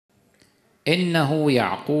إنه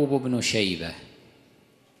يعقوب بن شيبة،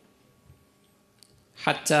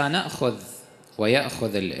 حتى نأخذ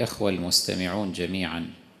ويأخذ الإخوة المستمعون جميعا،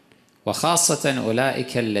 وخاصة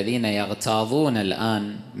أولئك الذين يغتاظون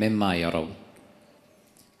الآن مما يرون،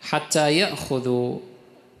 حتى يأخذوا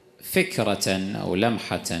فكرة أو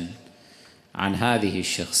لمحة عن هذه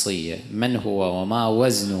الشخصية، من هو وما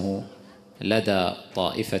وزنه لدى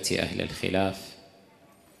طائفة أهل الخلاف.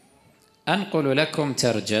 أنقل لكم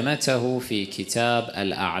ترجمته في كتاب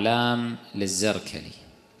الأعلام للزركلي.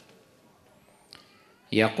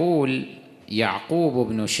 يقول: يعقوب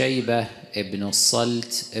بن شيبة ابن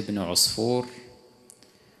الصلت ابن عصفور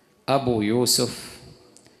أبو يوسف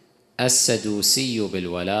السدوسي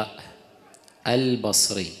بالولاء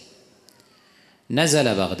البصري،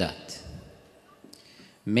 نزل بغداد،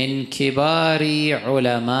 من كبار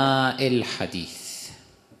علماء الحديث،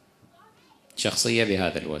 شخصية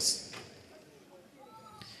بهذا الوزن.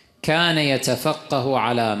 كان يتفقه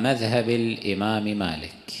على مذهب الإمام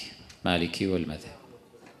مالك، مالكي والمذهب.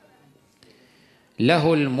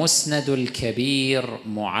 له المسند الكبير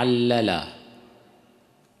معللا،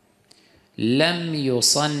 لم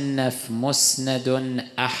يصنف مسند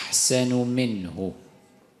أحسن منه.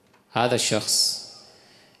 هذا الشخص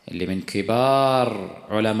اللي من كبار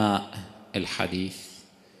علماء الحديث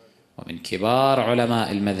ومن كبار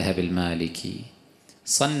علماء المذهب المالكي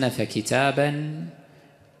صنف كتابا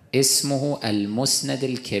اسمه المسند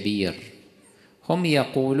الكبير. هم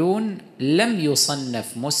يقولون لم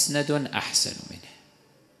يصنف مسند أحسن منه،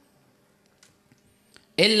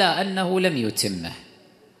 إلا أنه لم يتمه،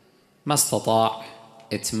 ما استطاع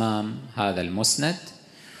إتمام هذا المسند،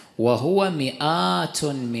 وهو مئات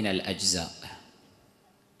من الأجزاء.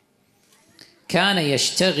 كان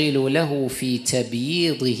يشتغل له في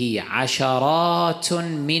تبييضه عشرات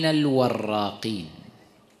من الوراقين،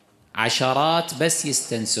 عشرات بس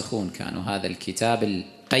يستنسخون كانوا هذا الكتاب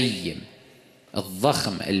القيم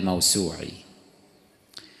الضخم الموسوعي.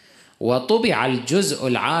 وطبع الجزء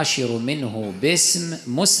العاشر منه باسم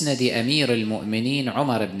مسند أمير المؤمنين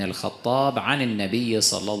عمر بن الخطاب عن النبي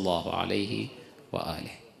صلى الله عليه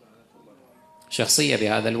وآله. شخصية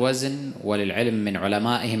بهذا الوزن، وللعلم من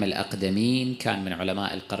علمائهم الأقدمين، كان من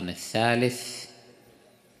علماء القرن الثالث،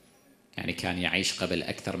 يعني كان يعيش قبل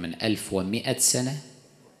أكثر من 1100 سنة،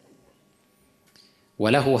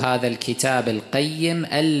 وله هذا الكتاب القيم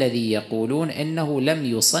الذي يقولون إنه لم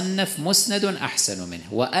يصنف مسند أحسن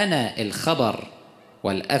منه. وأنا الخبر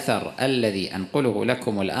والأثر الذي أنقله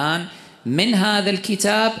لكم الآن من هذا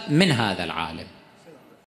الكتاب من هذا العالم.